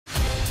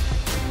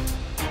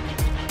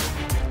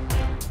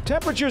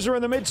Temperatures are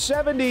in the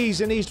mid-70s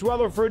in East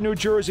Rutherford, New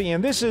Jersey,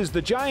 and this is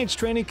the Giants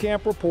training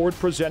camp report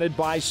presented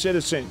by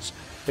Citizens.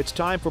 It's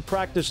time for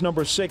practice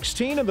number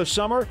 16 of the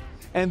summer,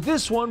 and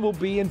this one will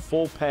be in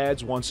full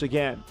pads once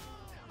again.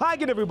 Hi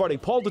again, everybody.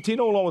 Paul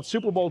Dottino along with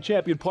Super Bowl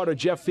champion punter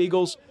Jeff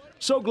Feagles.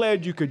 So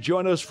glad you could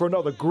join us for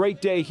another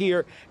great day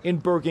here in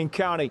Bergen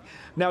County.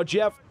 Now,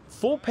 Jeff,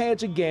 full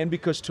pads again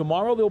because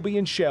tomorrow they'll be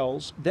in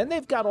shells. Then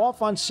they've got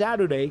off on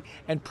Saturday,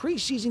 and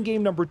preseason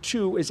game number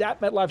 2 is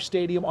at MetLife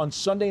Stadium on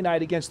Sunday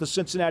night against the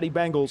Cincinnati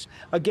Bengals.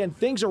 Again,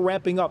 things are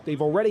ramping up.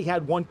 They've already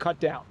had one cut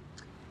down.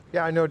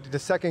 Yeah, I know the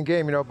second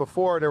game,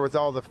 before there was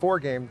all the 4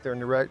 games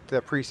during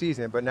the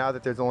preseason, but now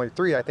that there's only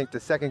 3, I think the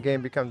second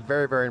game becomes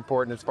very, very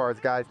important as far as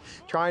guys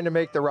trying to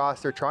make the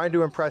roster, trying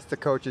to impress the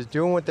coaches,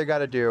 doing what they got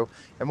to do.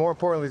 And more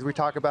importantly, as we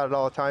talk about it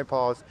all the time,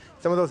 Paul, is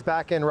some of those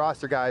back-end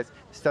roster guys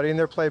studying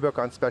their playbook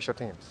on special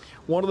teams.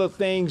 One of the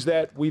things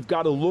that we've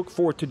got to look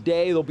for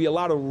today, there'll be a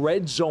lot of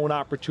red zone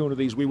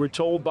opportunities. We were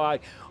told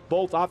by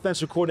both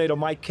offensive coordinator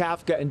Mike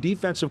Kafka and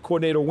defensive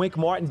coordinator Wink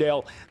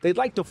Martindale they'd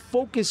like to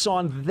focus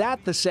on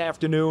that this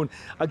afternoon,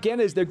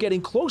 again, as they're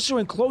getting closer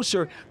and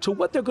closer to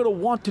what they're going to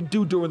want to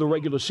do during the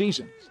regular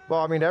season.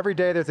 Well, every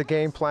day there's a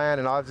game plan,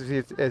 and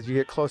obviously as you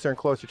get closer and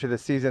closer to the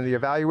season, the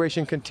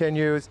evaluation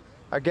continues.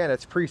 Again,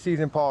 it's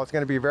preseason, Paul. It's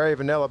going to be very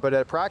vanilla, but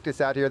at practice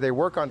out here, they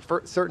work on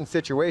certain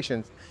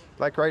situations.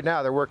 Like right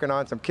now, they're working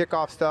on some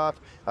kickoff stuff.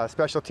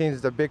 Special teams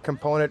is a big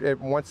component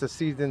once the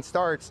season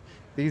starts.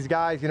 These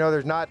guys,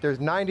 there's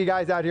 90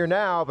 guys out here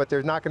now, but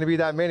there's not going to be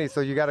that many.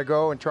 So you got to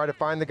go and try to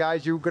find the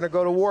guys you're going to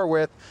go to war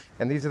with.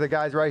 And these are the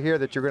guys right here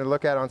that you're going to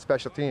look at on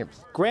special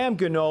teams. Graham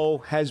Gano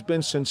has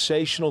been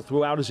sensational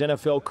throughout his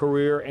NFL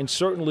career, and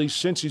certainly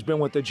since he's been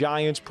with the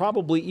Giants,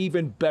 probably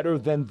even better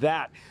than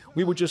that.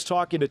 We were just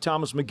talking to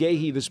Thomas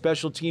McGahee, the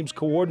special teams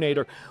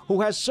coordinator,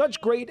 who has such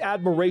great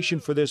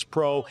admiration for this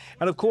pro.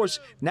 And, of course,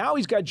 now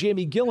he's got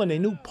Jamie Gillen, a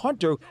new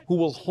punter, who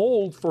will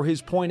hold for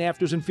his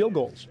point-afters and field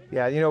goals.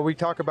 Yeah, we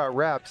talk about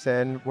reps,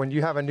 and when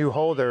you have a new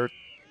holder,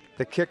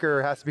 the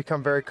kicker has to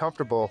become very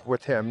comfortable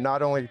with him,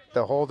 not only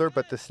the holder,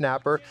 but the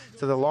snapper.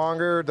 So the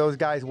longer those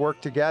guys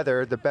work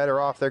together, the better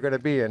off they're going to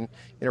be. And,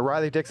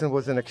 Riley Dixon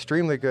was an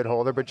extremely good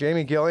holder, but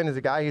Jamie Gillen is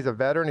a guy, he's a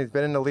veteran. He's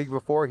been in the league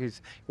before.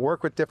 He's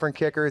worked with different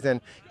kickers. And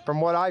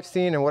from what I've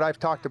seen and what I've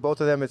talked to both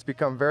of them, it's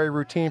become very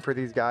routine for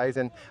these guys.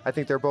 And I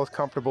think they're both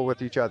comfortable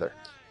with each other.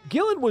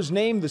 Gillen was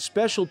named the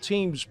Special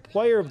Teams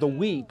Player of the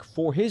Week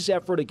for his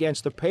effort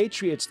against the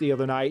Patriots the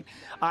other night.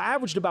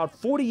 Averaged about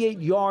 48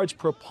 yards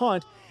per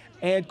punt.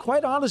 And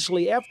quite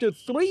honestly, after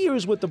 3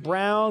 years with the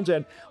Browns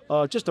and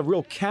just a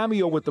real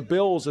cameo with the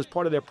Bills as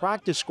part of their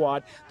practice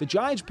squad, the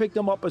Giants picked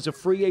him up as a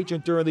free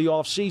agent during the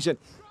offseason.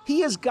 He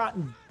has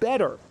gotten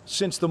better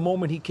since the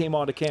moment he came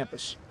onto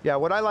campus. Yeah,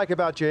 what I like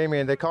about Jamie,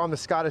 and they call him the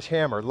Scottish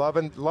Hammer,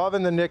 loving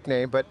the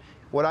nickname, but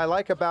what I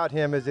like about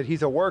him is that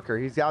he's a worker.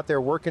 He's out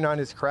there working on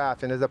his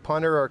craft, and as a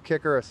punter or a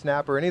kicker or a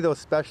snapper, any of those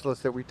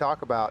specialists that we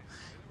talk about,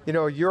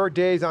 your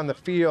days on the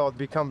field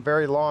become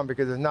very long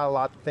because there's not a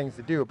lot of things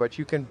to do, but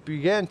you can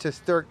begin to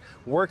start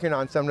working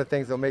on some of the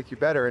things that will make you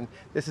better, and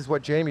this is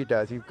what Jamie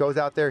does. He goes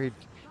out there,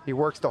 he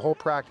works the whole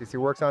practice. He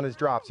works on his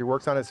drops. He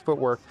works on his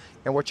footwork.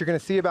 And what you're going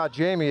to see about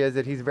Jamie is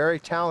that he's very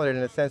talented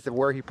in the sense of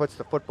where he puts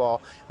the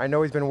football. I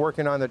know he's been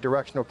working on the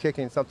directional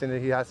kicking, something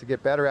that he has to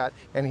get better at,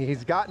 and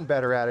he's gotten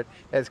better at it,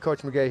 as Coach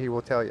McGahee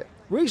will tell you.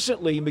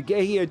 Recently,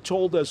 McGahee had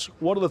told us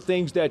one of the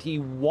things that he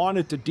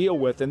wanted to deal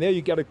with, and there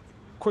you got a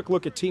quick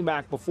look at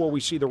T-Mac before we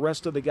see the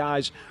rest of the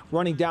guys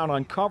running down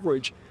on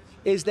coverage,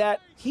 is that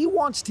he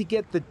wants to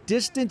get the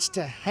distance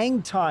to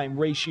hang time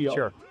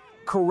ratio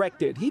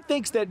corrected. He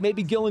thinks that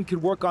maybe Gillen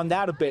could work on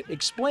that a bit.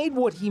 Explain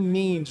what he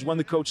means when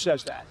the coach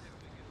says that.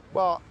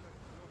 Well,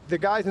 the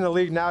guys in the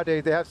league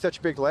nowadays, they have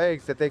such big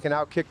legs that they can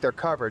outkick their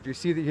coverage.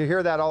 You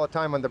hear that all the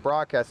time on the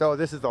broadcast. Oh,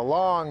 this is a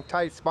long,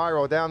 tight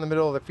spiral down the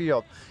middle of the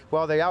field.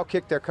 Well, they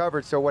outkick their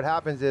coverage, so what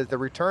happens is the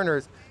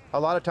returners a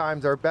lot of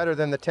times are better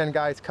than the 10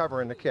 guys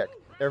covering the kick.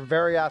 They're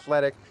very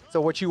athletic. So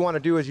what you want to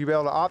do is you be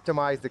able to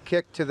optimize the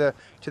kick to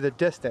the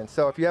distance.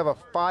 So if you have a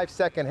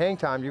 5-second hang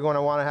time, you're going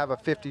to want to have a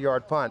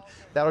 50-yard punt.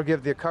 That'll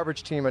give the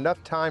coverage team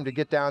enough time to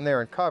get down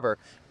there and cover.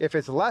 If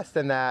it's less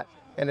than that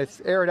and it's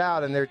aired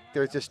out and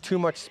there's just too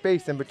much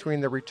space in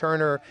between the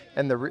returner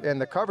and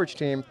the coverage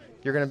team,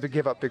 you're going to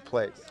give up big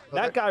plays.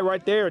 That guy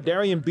right there,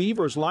 Darian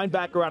Beavers,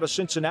 linebacker out of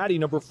Cincinnati,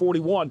 number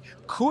 41,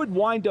 could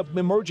wind up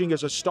emerging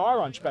as a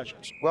star on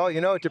specials. Well,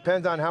 it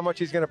depends on how much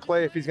he's going to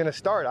play if he's going to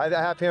start. I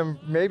have him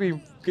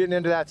maybe getting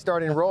into that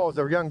starting role as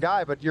a young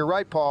guy, but you're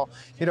right, Paul.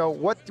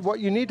 What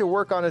you need to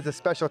work on as a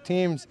special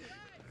teams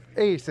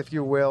ace, if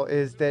you will,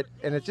 is that,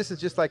 and it just is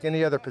just like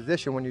any other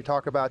position when you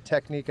talk about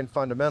technique and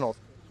fundamentals.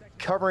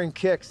 Covering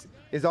kicks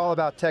is all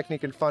about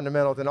technique and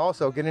fundamentals, and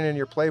also getting in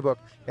your playbook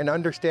and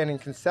understanding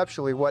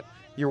conceptually what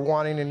you're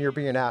wanting and you're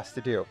being asked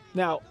to do.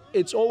 Now,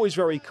 it's always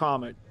very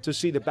common to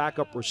see the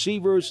backup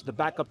receivers, the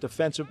backup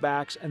defensive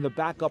backs, and the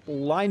backup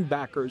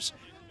linebackers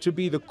to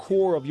be the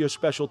core of your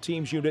special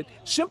teams unit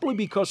simply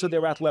because of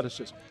their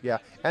athleticism. Yeah,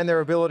 and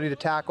their ability to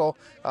tackle.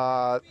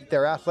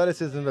 Their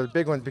athleticism are the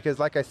big ones because,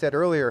 like I said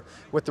earlier,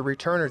 with the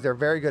returners, they're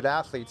very good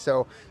athletes.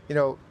 So,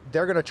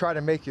 they're going to try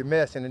to make you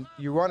miss, and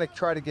you want to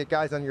try to get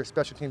guys on your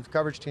special teams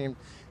coverage team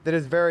that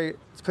is very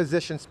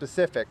position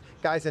specific,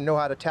 guys that know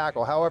how to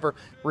tackle. However,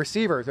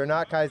 receivers are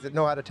not guys that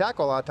know how to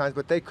tackle a lot of times,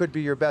 but they could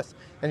be your best.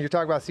 And you're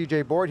talking about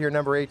C.J. Board here,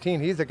 number 18.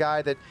 He's a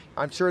guy that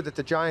I'm sure that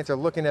the Giants are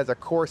looking as a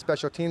core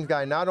special teams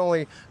guy, not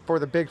only for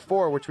the big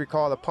four, which we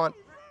call the punt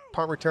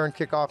return,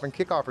 kickoff, and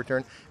kickoff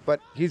return, but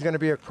he's going to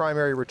be a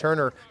primary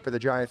returner for the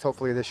Giants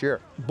hopefully this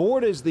year.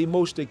 Board is the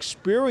most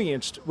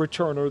experienced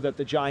returner that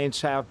the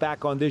Giants have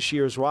back on this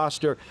year's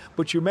roster,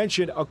 but you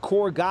mentioned a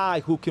core guy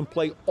who can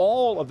play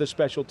all of the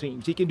special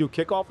teams. He can do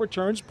kickoff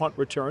returns, punt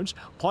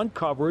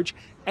coverage,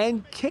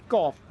 and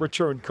kickoff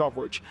return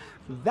coverage.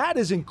 That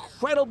is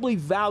incredibly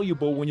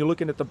valuable when you're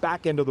looking at the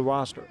back end of the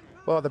roster.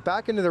 Well, the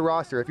back end of the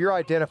roster, if you're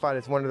identified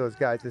as one of those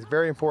guys, is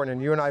very important.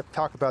 And you and I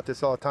talk about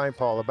this all the time,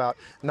 Paul, about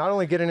not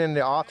only getting in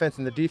the offense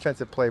and the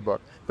defensive playbook,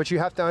 but you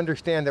have to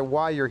understand that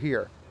why you're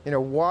here.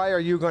 Why are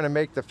you going to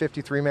make the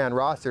 53-man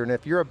roster? And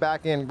if you're a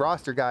back-end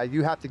roster guy,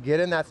 you have to get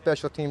in that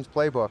special teams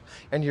playbook,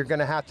 and you're going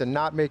to have to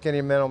not make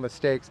any mental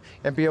mistakes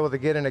and be able to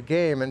get in a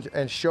game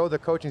and show the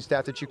coaching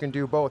staff that you can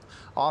do both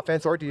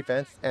offense or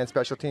defense and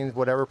special teams,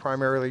 whatever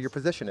primarily your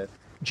position is.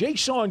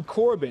 Jashaun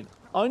Corbin,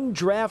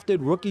 undrafted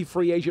rookie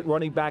free agent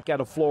running back out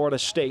of Florida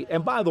State.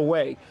 And by the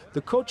way,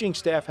 the coaching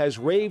staff has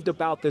raved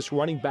about this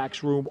running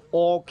backs room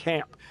all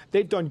camp.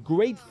 They've done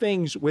great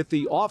things with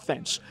the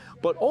offense.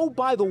 But oh,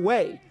 by the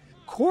way,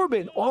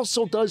 Corbin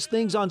also does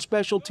things on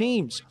special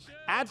teams.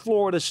 At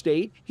Florida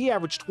State, he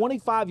averaged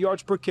 25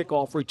 yards per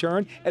kickoff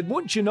return. And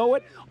wouldn't you know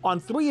it, on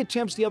 3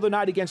 attempts the other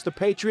night against the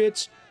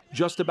Patriots,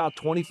 just about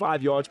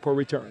 25 yards per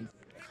return.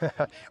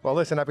 Well,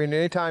 listen,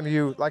 anytime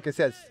you, like I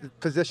said,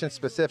 position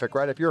specific,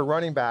 right? If you're a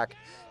running back,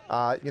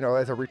 as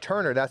a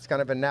returner, that's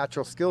kind of a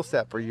natural skill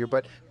set for you.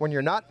 But when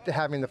you're not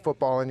having the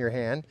football in your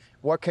hand,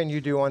 what can you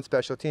do on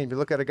special teams? You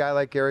look at a guy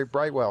like Gary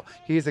Brightwell.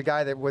 He's a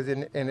guy that was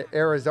in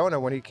Arizona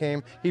when he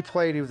came. He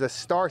was a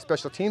star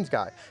special teams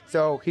guy.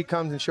 So he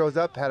comes and shows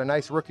up, had a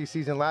nice rookie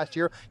season last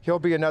year. He'll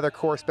be another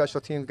core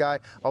special teams guy,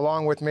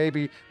 along with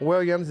maybe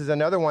Williams is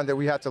another one that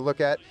we have to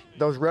look at.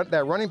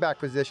 That running back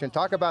position,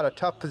 talk about a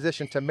tough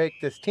position to make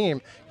this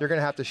team. You're going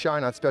to have to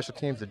shine on special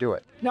teams to do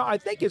it. Now, I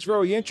think it's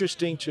very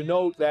interesting to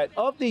note that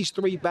of these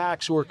 3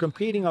 backs who are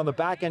competing on the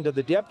back end of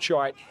the depth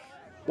chart,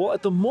 well,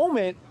 at the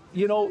moment,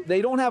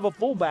 they don't have a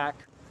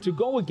fullback to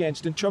go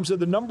against in terms of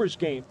the numbers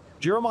game.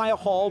 Jeremiah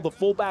Hall, the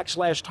fullback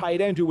 / tight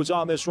end who was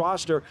on this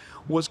roster,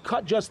 was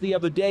cut just the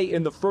other day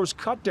in the first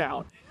cut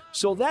down.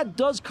 So that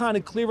does kind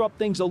of clear up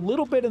things a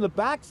little bit in the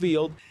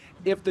backfield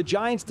if the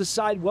Giants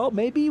decide, well,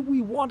 maybe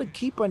we want to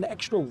keep an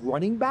extra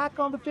running back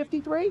on the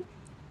 53.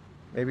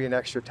 Maybe an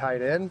extra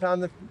tight end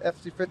on the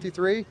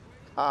FC53.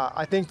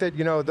 I think that,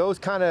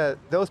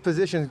 those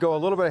positions go a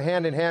little bit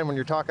hand in hand when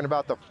you're talking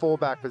about the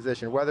fullback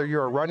position. Whether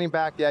you're a running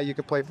back, yeah, you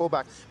can play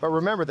fullback. But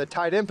remember, the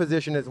tight end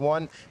position is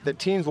one that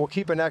teams will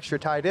keep an extra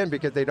tight end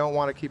because they don't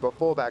want to keep a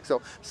fullback.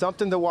 So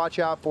something to watch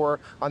out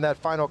for on that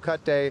final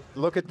cut day.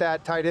 Look at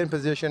that tight end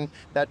position,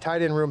 that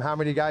tight end room, how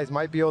many guys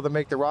might be able to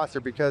make the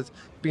roster, because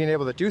being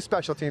able to do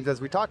special teams, as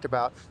we talked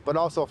about, but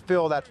also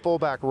fill that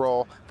fullback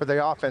role for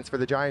the offense for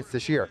the Giants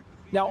this year.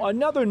 Now,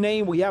 another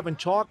name we haven't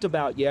talked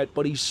about yet,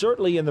 but he's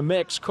certainly in the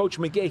mix. Coach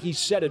McGay, he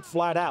said it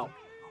flat out.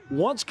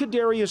 Once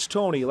Kadarius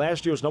Toney,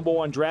 last year's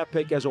 #1 draft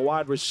pick as a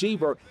wide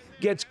receiver,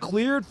 gets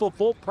cleared for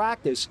full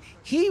practice,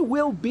 he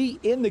will be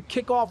in the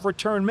kickoff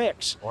return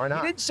mix. Why not?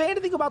 He didn't say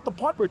anything about the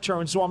punt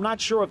return, so I'm not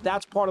sure if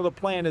that's part of the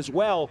plan as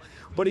well.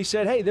 But he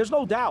said, hey, there's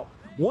no doubt.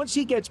 Once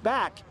he gets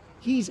back,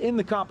 he's in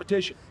the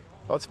competition.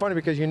 Well, it's funny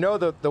because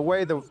the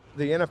way the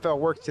NFL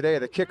works today,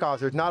 the kickoffs,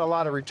 there's not a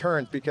lot of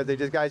returns because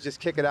guys just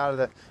kick it out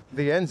of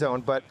the end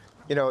zone. But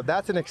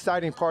that's an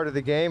exciting part of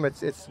the game.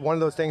 It's one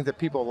of those things that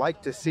people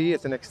like to see.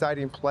 It's an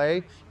exciting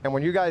play. And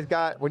when you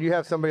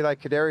have somebody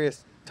like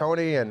Kadarius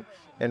Toney and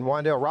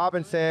wan'dale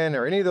Robinson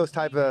or any of those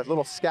type of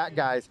little scat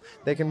guys,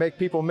 they can make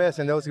people miss,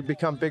 and those can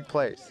become big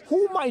plays.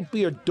 Who might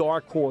be a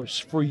dark horse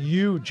for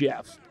you,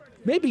 Jeff?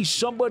 Maybe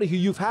somebody who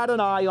you've had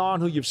an eye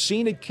on, who you've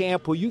seen at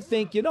camp, who you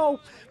think,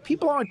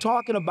 people aren't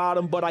talking about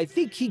him, but I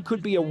think he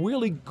could be a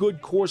really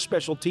good core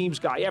special teams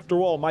guy. After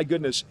all, my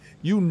goodness,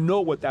 you know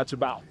what that's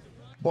about.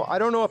 Well, I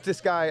don't know if this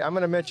guy, I'm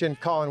going to mention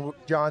Colin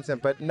Johnson,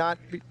 but not,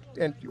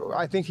 and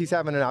I think he's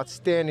having an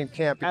outstanding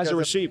camp. As a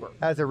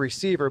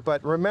receiver.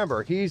 But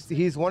remember,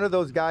 he's one of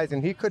those guys,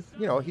 and he could,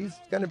 he's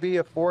going to be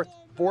a fourth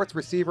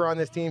receiver on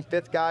this team,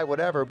 5th guy,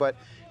 whatever, but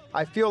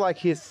I feel like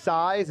his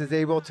size is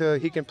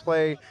he can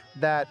play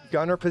that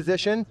gunner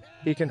position.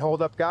 He can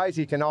hold up guys.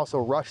 He can also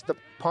rush the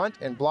punt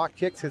and block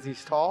kicks because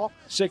he's tall.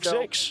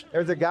 6'6". So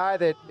there's a guy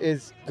that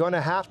is going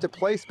to have to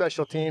play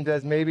special teams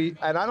as maybe,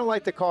 and I don't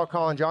like to call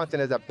Colin Johnson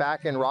as a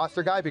back-end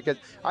roster guy because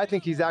I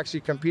think he's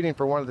actually competing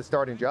for one of the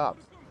starting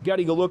jobs.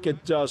 getting a look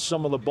at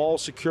some of the ball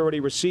security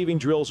receiving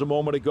drills a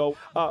moment ago.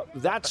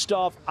 That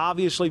stuff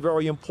obviously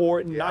very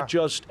important, not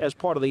just as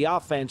part of the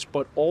offense,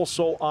 but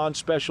also on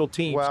special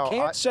teams. Well,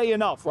 Can't say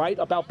enough, right,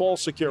 about ball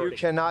security. You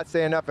cannot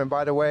say enough. And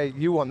by the way,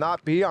 you will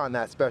not be on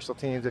that special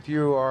teams if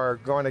you are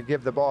going to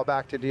give the ball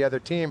back to the other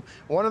team.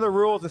 One of the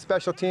rules in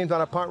special teams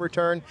on a punt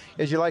return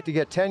is you like to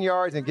get 10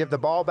 yards and give the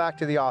ball back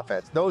to the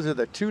offense. Those are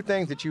the two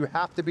things that you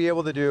have to be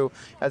able to do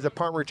as a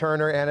punt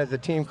returner and as a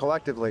team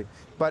collectively.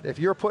 But if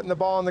you're putting the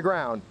ball on the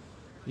ground,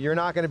 you're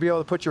not going to be able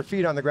to put your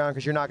feet on the ground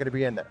because you're not going to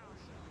be in there.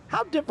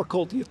 How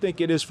difficult do you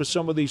think it is for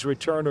some of these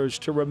returners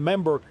to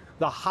remember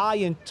the high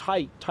and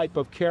tight type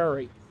of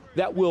carry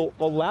that will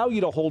allow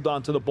you to hold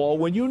on to the ball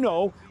when you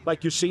know,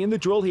 like you see in the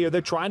drill here, they're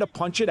trying to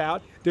punch it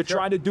out, they're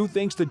trying to do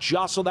things to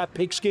jostle that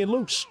pigskin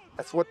loose?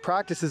 That's what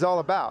practice is all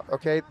about,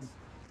 okay?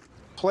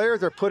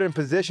 Players are put in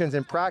positions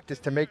in practice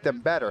to make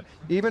them better.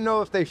 Even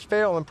though if they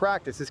fail in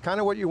practice, it's kind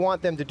of what you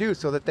want them to do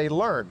so that they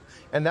learn.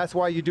 And that's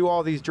why you do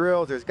all these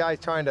drills. There's guys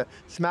trying to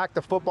smack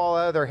the football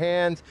out of their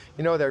hands.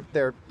 You know,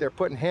 they're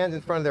putting hands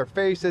in front of their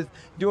faces,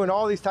 doing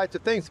all these types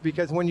of things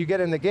because when you get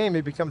in the game,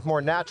 it becomes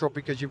more natural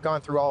because you've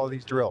gone through all of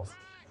these drills.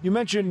 You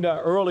mentioned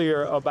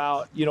earlier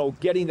about,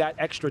 getting that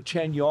extra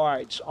 10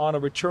 yards on a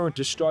return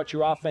to start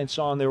your offense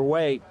on their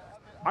way.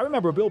 I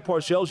remember Bill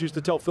Parcells used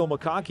to tell Phil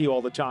McConkey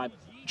all the time,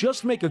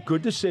 just make a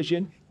good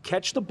decision,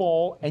 catch the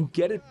ball, and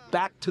get it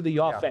back to the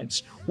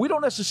offense. We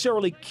don't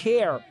necessarily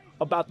care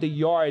about the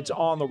yards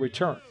on the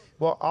return.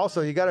 Well,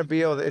 also, you got to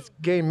be able to, it's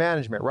game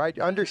management, right?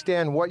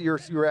 Understand what you're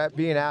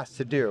being asked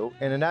to do.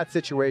 And in that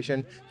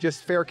situation,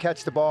 just fair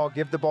catch the ball,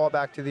 give the ball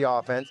back to the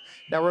offense.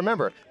 Now,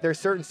 remember, there's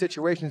certain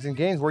situations in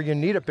games where you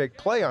need a big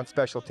play on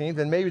special teams,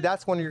 and maybe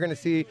that's when you're going to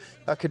see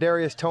a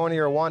Kadarius Toney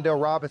or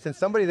wan'dale Robinson,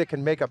 somebody that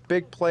can make a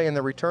big play in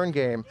the return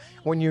game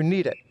when you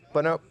need it.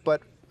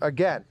 But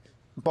again,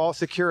 ball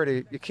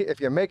security, if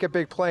you make a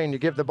big play and you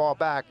give the ball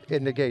back,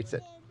 it negates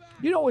it.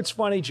 You know, it's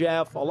funny,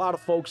 Jeff. A lot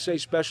of folks say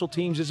special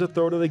teams is a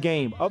third of the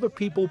game. Other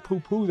people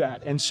poo-poo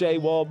that and say,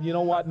 well, you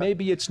know what,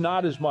 maybe it's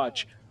not as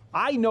much.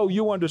 I know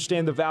you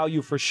understand the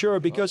value for sure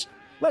because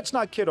let's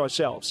not kid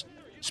ourselves.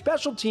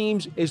 Special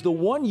teams is the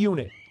one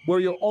unit where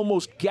you're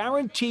almost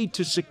guaranteed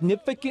to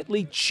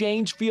significantly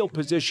change field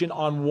position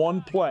on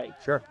one play.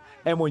 Sure.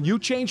 And when you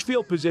change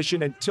field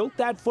position and tilt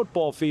that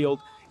football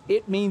field,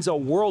 it means a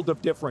world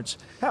of difference.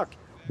 Heck,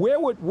 where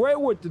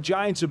would the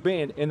Giants have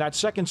been in that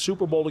second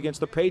Super Bowl against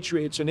the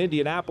Patriots in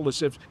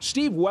Indianapolis if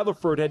Steve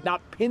Weatherford had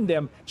not pinned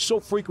them so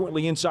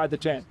frequently inside the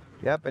 10?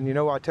 Yep, and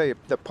I'll tell you,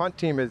 the punt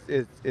team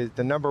is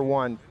the number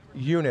one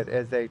unit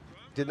as they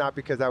did, not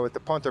because I was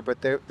the punter,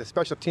 but the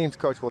special teams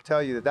coach will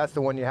tell you that that's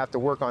the one you have to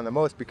work on the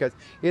most because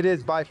it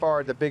is by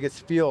far the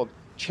biggest field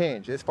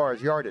change as far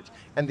as yardage.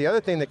 And the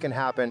other thing that can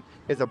happen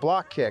is a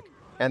block kick,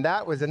 and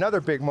that was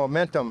another big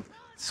momentum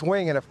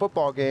swing in a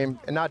football game,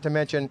 and not to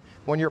mention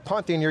when you're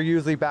punting, you're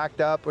usually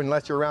backed up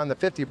unless you're around the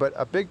 50, but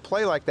a big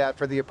play like that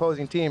for the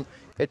opposing team,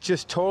 it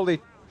just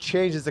totally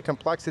changes the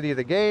complexity of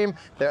the game,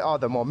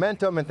 the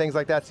momentum and things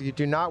like that, so you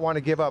do not want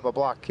to give up a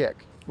block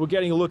kick. We're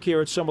getting a look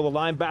here at some of the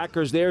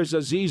linebackers. There's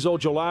Azeez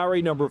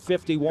Ojulari, number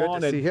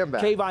 51, and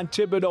Kayvon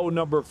Thibodeau,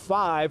 number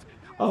 5,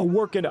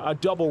 working a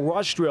double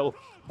rush drill.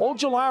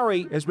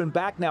 Ojulari has been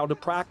back now to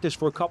practice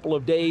for a couple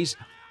of days.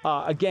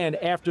 Again,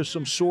 after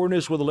some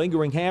soreness with a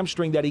lingering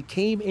hamstring that he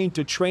came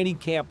into training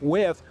camp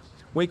with.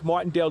 Wink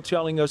Martindale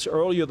telling us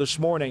earlier this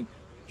morning,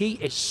 he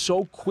is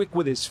so quick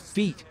with his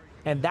feet,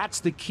 and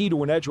that's the key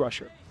to an edge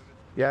rusher.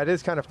 Yeah, it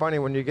is kind of funny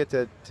when you get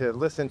to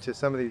listen to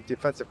some of these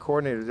defensive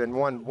coordinators,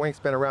 and Wink's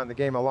been around the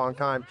game a long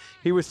time.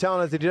 He was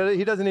telling us that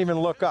he doesn't even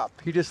look up.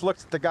 He just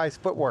looks at the guy's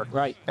footwork.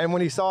 Right. And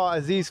when he saw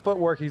Azeez's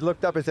footwork, he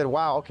looked up and said,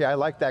 wow, okay, I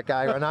like that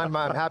guy, and I'm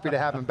happy to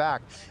have him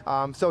back.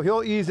 So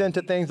he'll ease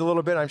into things a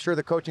little bit. I'm sure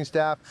the coaching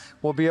staff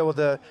will be able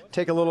to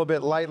take a little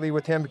bit lightly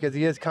with him because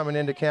he is coming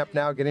into camp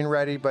now, getting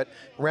ready, but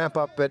ramp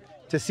up. But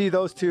to see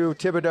those two,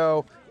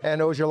 Thibodeau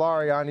and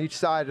Ojulari, on each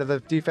side of the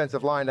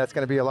defensive line, that's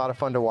going to be a lot of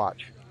fun to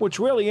watch. What's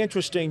really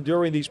interesting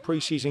during these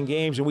preseason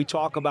games, and we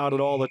talk about it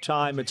all the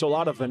time, it's a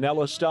lot of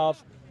vanilla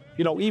stuff.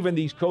 You know, even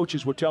these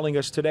coaches were telling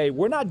us today,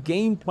 we're not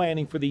game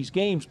planning for these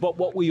games, but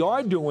what we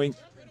are doing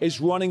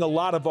is running a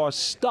lot of our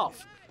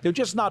stuff. They're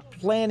just not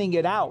planning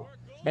it out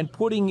and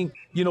putting,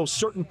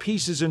 certain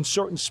pieces in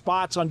certain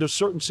spots under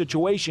certain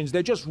situations.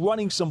 They're just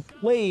running some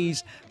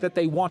plays that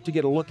they want to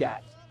get a look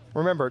at.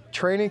 Remember,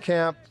 training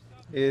camp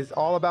is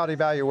all about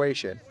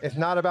evaluation. It's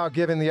not about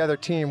giving the other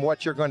team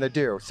what you're going to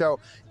do. So,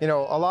 a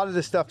lot of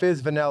this stuff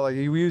is vanilla.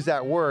 You use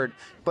that word,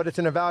 but it's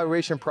an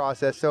evaluation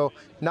process. So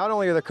not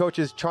only are the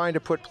coaches trying to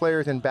put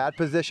players in bad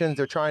positions,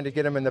 they're trying to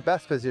get them in the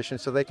best position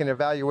so they can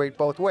evaluate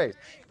both ways.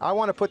 I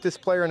want to put this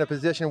player in a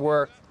position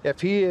where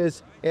if he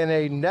is in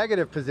a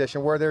negative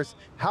position where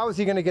how is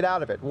he going to get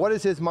out of it? What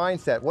is his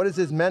mindset? What is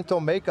his mental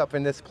makeup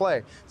in this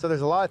play? So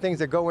there's a lot of things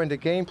that go into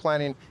game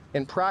planning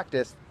in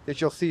practice that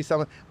you'll see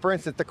for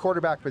instance, the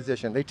quarterback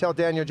position. They tell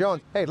Daniel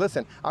Jones, hey,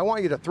 listen, I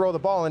want you to throw the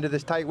ball into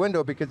this tight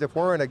window because if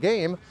we're in a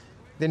game,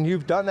 then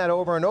you've done that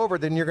over and over,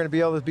 then you're going to be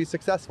able to be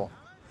successful.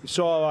 You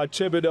saw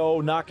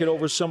Thibodeau knocking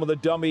over some of the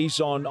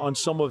dummies on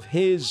some of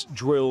his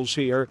drills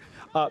here.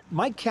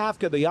 Mike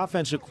Kafka, the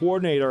offensive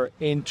coordinator,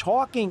 in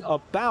talking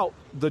about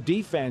the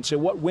defense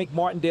and what Wink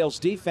Martindale's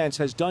defense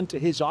has done to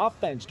his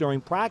offense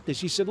during practice,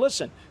 he said,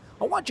 listen,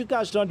 I want you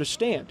guys to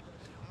understand,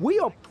 we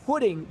are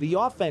putting the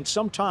offense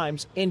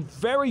sometimes in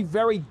very,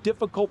 very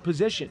difficult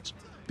positions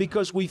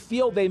because we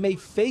feel they may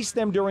face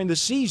them during the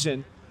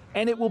season,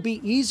 and it will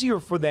be easier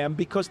for them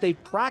because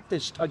they've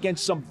practiced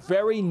against some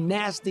very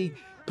nasty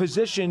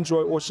positions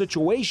or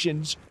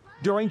situations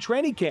during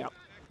training camp.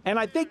 And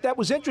I think that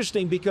was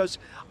interesting because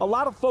a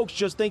lot of folks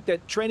just think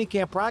that training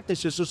camp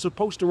practices are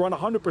supposed to run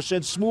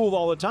 100% smooth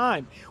all the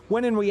time,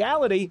 when in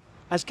reality,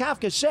 as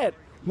Kafka said,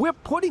 we're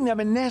putting them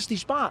in nasty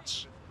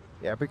spots.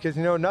 Yeah, because,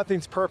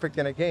 nothing's perfect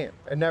in a game.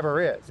 It never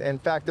is. In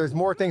fact, there's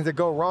more things that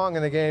go wrong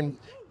in the game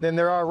than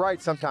there are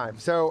right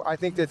sometimes. So I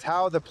think that's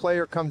how the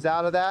player comes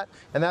out of that,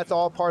 and that's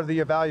all part of the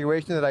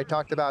evaluation that I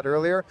talked about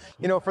earlier.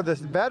 For the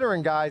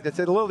veteran guys, it's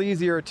a little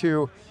easier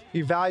to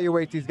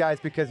evaluate these guys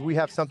because we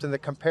have something to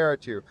compare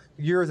it to,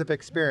 years of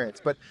experience.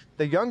 But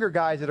the younger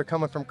guys that are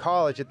coming from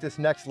college at this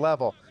next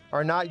level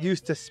are not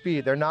used to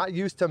speed. They're not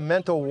used to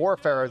mental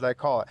warfare, as I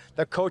call it.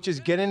 The coaches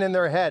getting in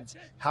their heads.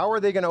 How are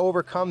they going to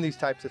overcome these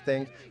types of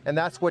things? And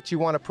that's what you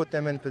want to put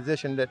them in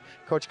position that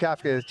Coach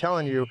Kafka is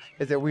telling you,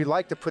 is that we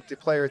like to put the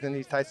players in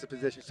these types of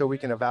positions so we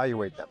can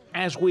evaluate them.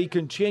 As we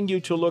continue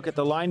to look at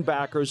the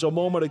linebackers, a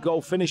moment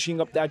ago, finishing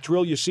up that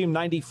drill, you see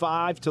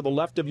 95 to the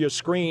left of your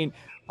screen,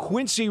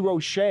 Quincy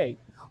Roche,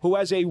 who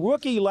as a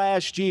rookie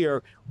last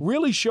year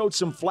really showed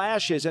some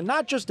flashes, and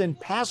not just in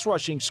pass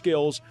rushing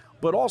skills,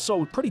 but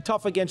also pretty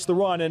tough against the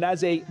run. And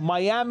as a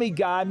Miami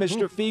guy,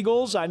 Mr.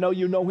 Feagles, I know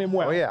you know him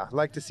well. Oh, yeah. I'd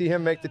like to see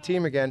him make the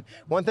team again.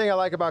 One thing I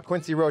like about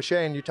Quincy Roche,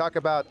 and you talk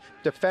about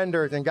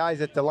defenders and guys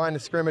at the line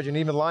of scrimmage and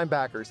even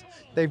linebackers,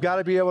 they've got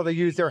to be able to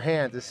use their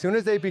hands. As soon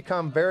as they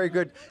become very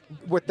good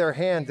with their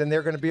hands, and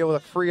they're going to be able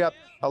to free up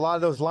a lot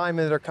of those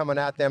linemen that are coming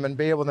at them and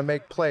be able to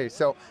make plays.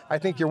 So I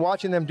think you're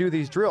watching them do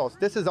these drills.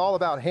 This is all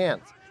about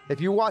hands. If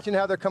you're watching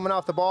how they're coming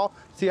off the ball,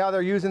 see how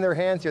they're using their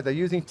hands here. They're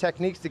using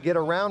techniques to get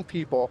around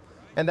people,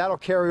 and that'll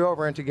carry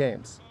over into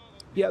games.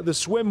 Yeah, the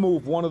swim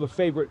move, one of the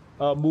favorite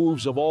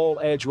moves of all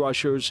edge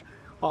rushers.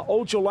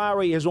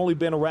 Ojolari has only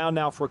been around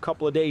now for a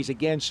couple of days,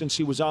 again, since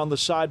he was on the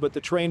side with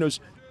the trainers.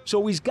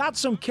 So he's got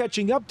some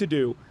catching up to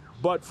do.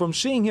 But from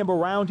seeing him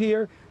around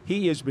here,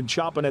 he has been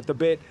chomping at the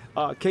bit.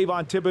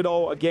 Kayvon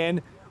Thibodeau,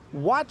 again,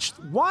 watch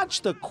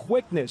the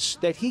quickness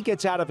that he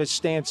gets out of his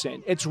stance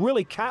in. It's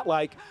really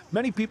cat-like.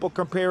 Many people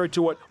compare it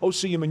to what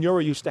Osi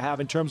Umenyiora used to have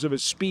in terms of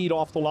his speed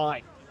off the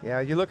line. Yeah,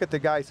 you look at the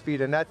guy's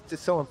feet, and that's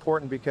just so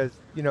important because,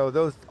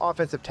 those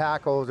offensive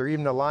tackles, or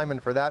even the linemen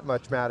for that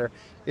much matter,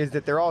 is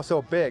that they're all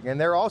so big, and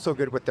they're also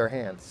good with their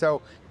hands.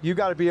 So you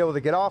got to be able to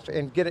get off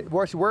and get it.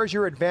 Where's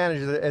your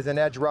advantage as an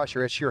edge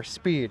rusher? It's your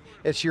speed.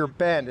 It's your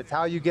bend. It's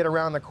how you get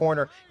around the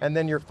corner, and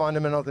then your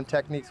fundamentals and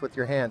techniques with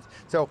your hands.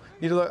 So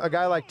a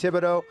guy like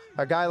Thibodeau,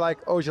 a guy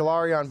like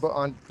Ojolari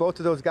on both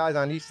of those guys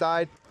on each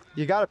side,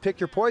 you got to pick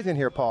your poison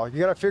here, Paul. You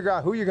got to figure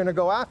out who you're going to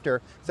go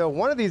after. So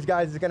one of these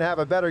guys is going to have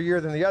a better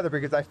year than the other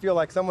because I feel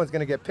like someone's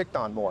going to get picked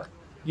on more.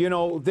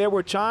 There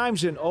were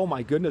times, and oh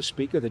my goodness,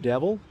 speak of the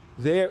devil,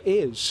 there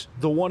is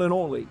the one and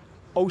only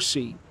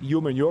Osi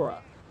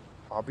Umenyiora.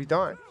 I'll be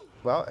darned.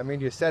 Well,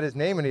 you said his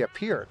name and he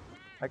appeared.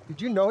 Like, did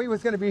you know he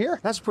was going to be here?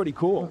 That's pretty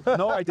cool.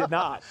 No, I did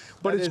not.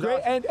 But it's great.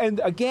 Awesome. And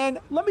again,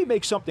 let me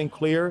make something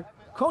clear.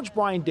 Coach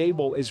Brian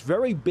Daboll is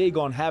very big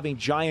on having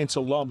Giants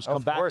alums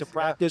come back to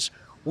practice. Yeah.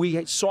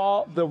 We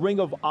saw the Ring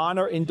of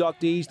Honor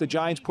inductees, the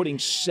Giants putting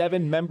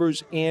 7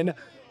 members in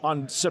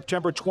on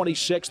September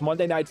 26th,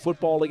 Monday Night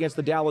Football against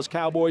the Dallas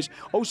Cowboys.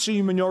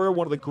 Osi Umenyiora,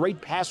 one of the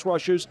great pass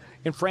rushers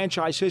in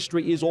franchise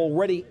history, is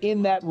already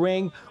in that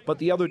ring. But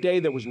the other day,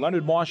 there was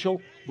Leonard Marshall,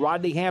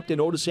 Rodney Hampton,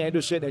 Otis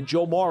Anderson, and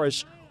Joe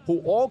Morris, who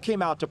all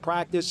came out to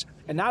practice.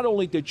 And not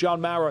only did John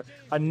Mara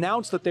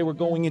announce that they were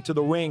going into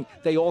the ring,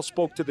 they all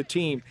spoke to the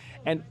team.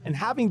 And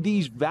having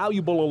these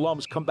valuable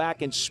alums come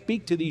back and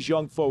speak to these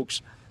young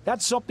folks,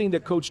 that's something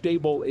that Coach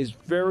Daboll is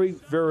very,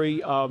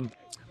 very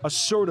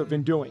assertive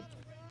in doing.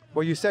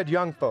 Well, you said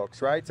young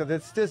folks, right? So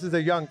this is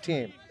a young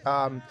team.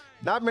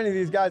 Not many of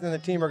these guys on the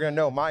team are going to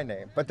know my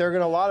name, but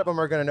a lot of them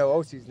are going to know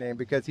Osi's name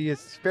because he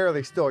is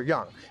fairly still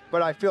young.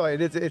 But I feel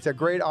it's a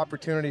great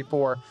opportunity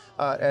for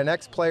an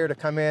ex-player to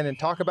come in and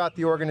talk about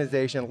the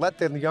organization, let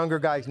the younger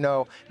guys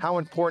know how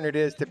important it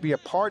is to be a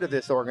part of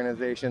this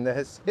organization,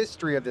 the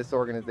history of this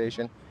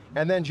organization.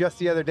 And then just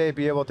the other day,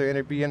 be able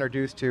to be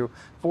introduced to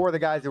 4 of the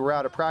guys that were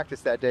out of practice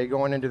that day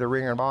going into the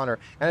Ring of Honor.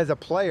 And as a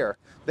player,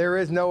 there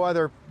is no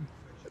other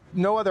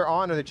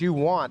honor that you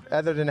want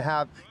other than to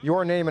have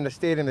your name in the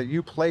stadium that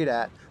you played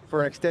at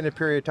for an extended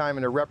period of time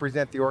and to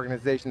represent the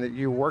organization that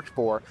you worked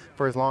for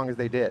as long as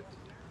they did.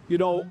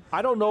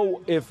 I don't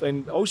know if,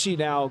 and Osi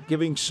now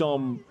giving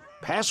some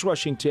pass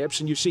rushing tips,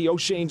 and you see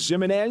Oshane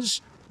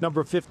Ximenez,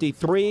 number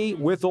 53,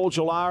 with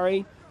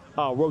Ojolari.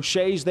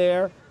 Roche's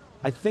there.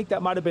 I think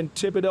that might have been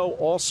Thibodeau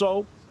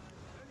also.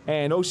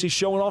 And Osi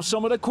showing off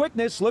some of the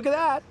quickness. Look at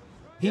that.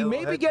 He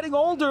may be getting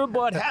older,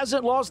 but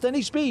hasn't lost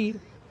any speed.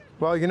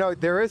 Well, you know,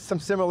 there is some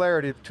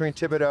similarity between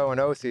Thibodeau and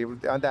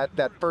Osi on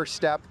that first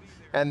step,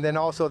 and then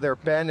also their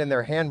bend and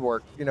their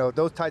handwork. You know,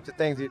 those types of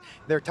things.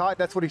 They're taught.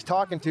 That's what he's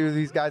talking to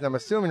these guys. I'm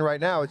assuming right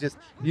now is just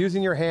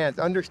using your hands,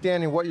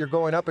 understanding what you're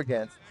going up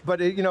against. But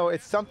you know,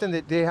 it's something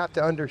that they have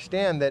to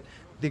understand, that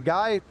the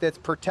guy that's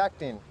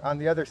protecting on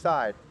the other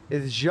side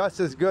is just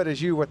as good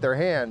as you with their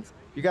hands.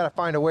 You got to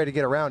find a way to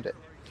get around it.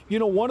 You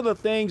know, one of the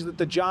things that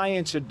the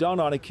Giants had done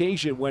on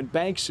occasion when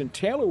Banks and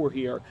Taylor were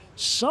here,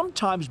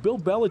 sometimes Bill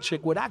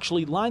Belichick would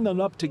actually line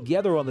them up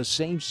together on the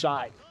same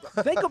side.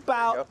 Think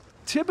about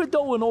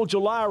Thibodeau and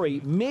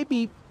Ojulari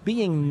maybe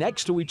being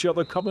next to each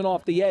other coming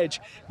off the edge.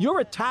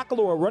 You're a tackle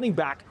or a running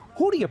back.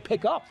 Who do you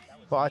pick up?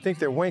 Well, I think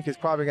that Wink is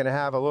probably going to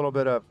have a little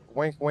bit of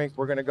wink, wink,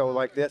 we're going to go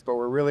like this, but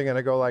we're really going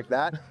to go like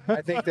that.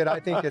 I think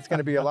it's going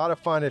to be a lot of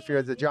fun if you're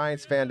a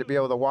Giants fan to be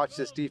able to watch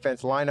this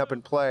defense line up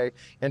and play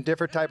in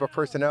different type of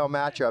personnel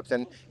matchups.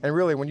 And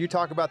really, when you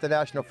talk about the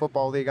National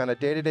Football League on a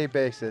day-to-day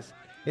basis,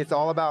 it's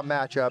all about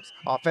matchups,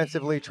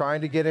 offensively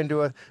trying to get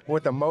into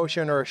with a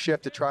motion or a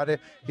shift to try to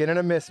get in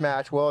a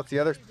mismatch. Well, it's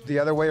the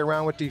other way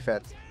around with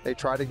defense. They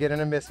try to get in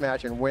a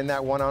mismatch and win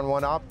that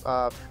one-on-one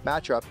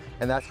matchup,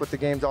 and that's what the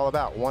game's all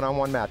about,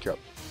 one-on-one matchup.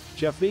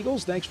 Jeff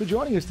Feagles, thanks for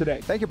joining us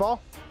today. Thank you,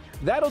 Paul.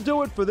 That'll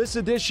do it for this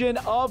edition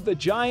of the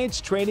Giants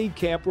Training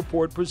Camp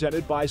Report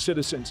presented by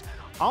Citizens.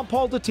 I'm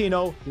Paul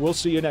Dottino. We'll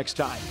see you next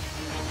time.